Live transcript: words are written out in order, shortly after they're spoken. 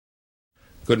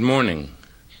Good morning.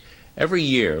 Every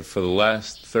year for the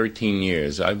last 13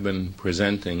 years, I've been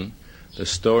presenting the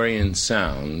story and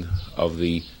sound of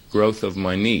the growth of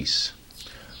my niece.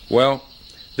 Well,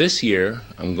 this year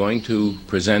I'm going to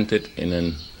present it in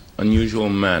an unusual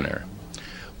manner.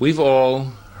 We've all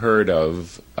heard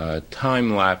of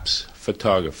time-lapse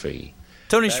photography.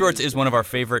 Tony Schwartz is one of our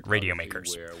favorite radio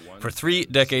makers. For 3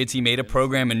 decades, he made a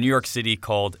program in New York City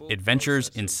called Adventures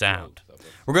in Sound.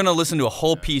 We're going to listen to a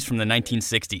whole piece from the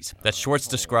 1960s that Schwartz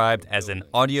described as an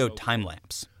audio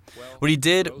time-lapse. What he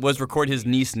did was record his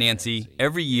niece Nancy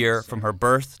every year from her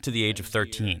birth to the age of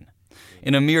 13.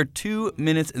 In a mere 2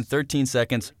 minutes and 13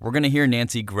 seconds, we're going to hear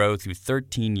Nancy grow through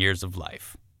 13 years of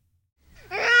life.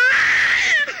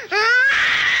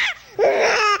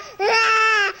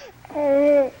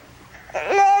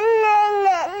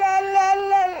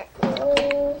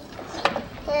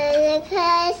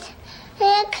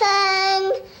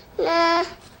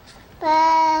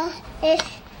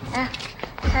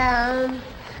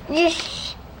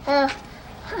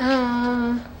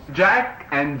 Jack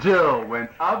and Jill went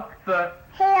up the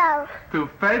hill to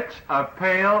fetch a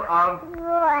pail of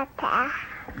water.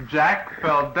 Jack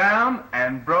fell down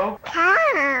and broke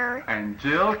down, and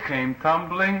Jill came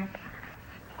tumbling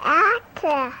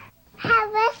after.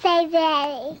 Happy birthday,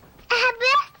 Daddy. Happy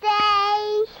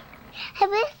birthday.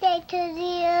 Happy birthday to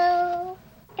you.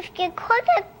 If you put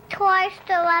a toy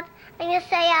store up and you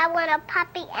say, I want a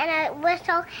puppy and a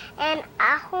whistle and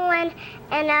a horn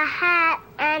and a hat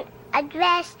and a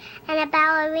dress and a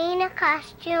ballerina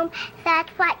costume, that's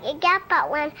what you get.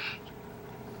 But when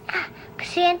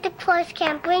Santa Claus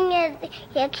can't bring you,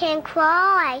 you can't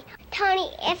cry.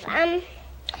 Tony, if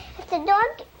the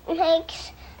dog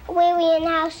makes a wee-wee in the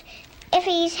house, if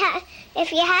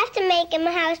you have to make him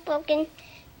housebroken,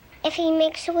 if he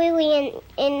makes a wee-wee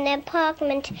in the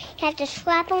apartment, you have to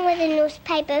slap him with a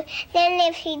newspaper. Then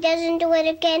if he doesn't do it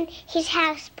again, he's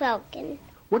housebroken.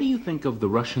 What do you think of the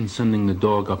Russians sending the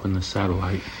dog up in the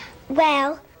satellite?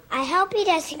 Well, I hope he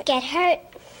doesn't get hurt.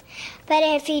 But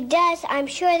if he does, I'm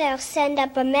sure they'll send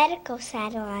up a medical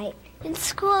satellite. In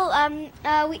school,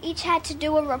 we each had to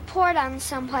do a report on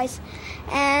someplace.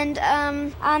 And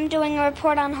I'm doing a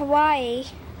report on Hawaii.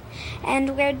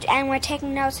 And we're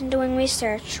taking notes and doing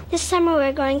research. This summer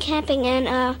we're going camping,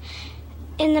 and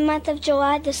in the month of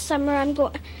July this summer,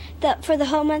 for the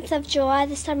whole month of July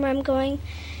this summer, I'm going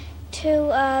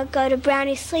to go to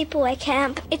Brownie Sleepaway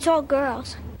Camp. It's all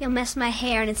girls. You'll miss my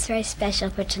hair, and it's very special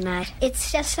for tonight.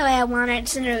 It's just the way I want it.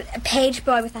 It's in a page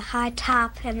boy with a high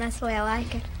top, and that's the way I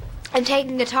like it. I'm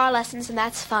taking guitar lessons, and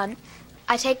that's fun.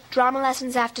 I take drama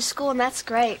lessons after school, and that's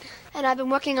great. And I've been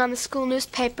working on the school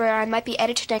newspaper. I might be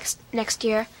editor next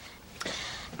year.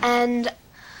 And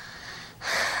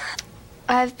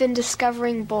I've been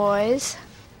discovering boys.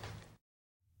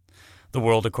 The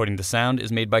World According to Sound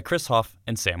is made by Chris Hoff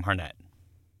and Sam Harnett.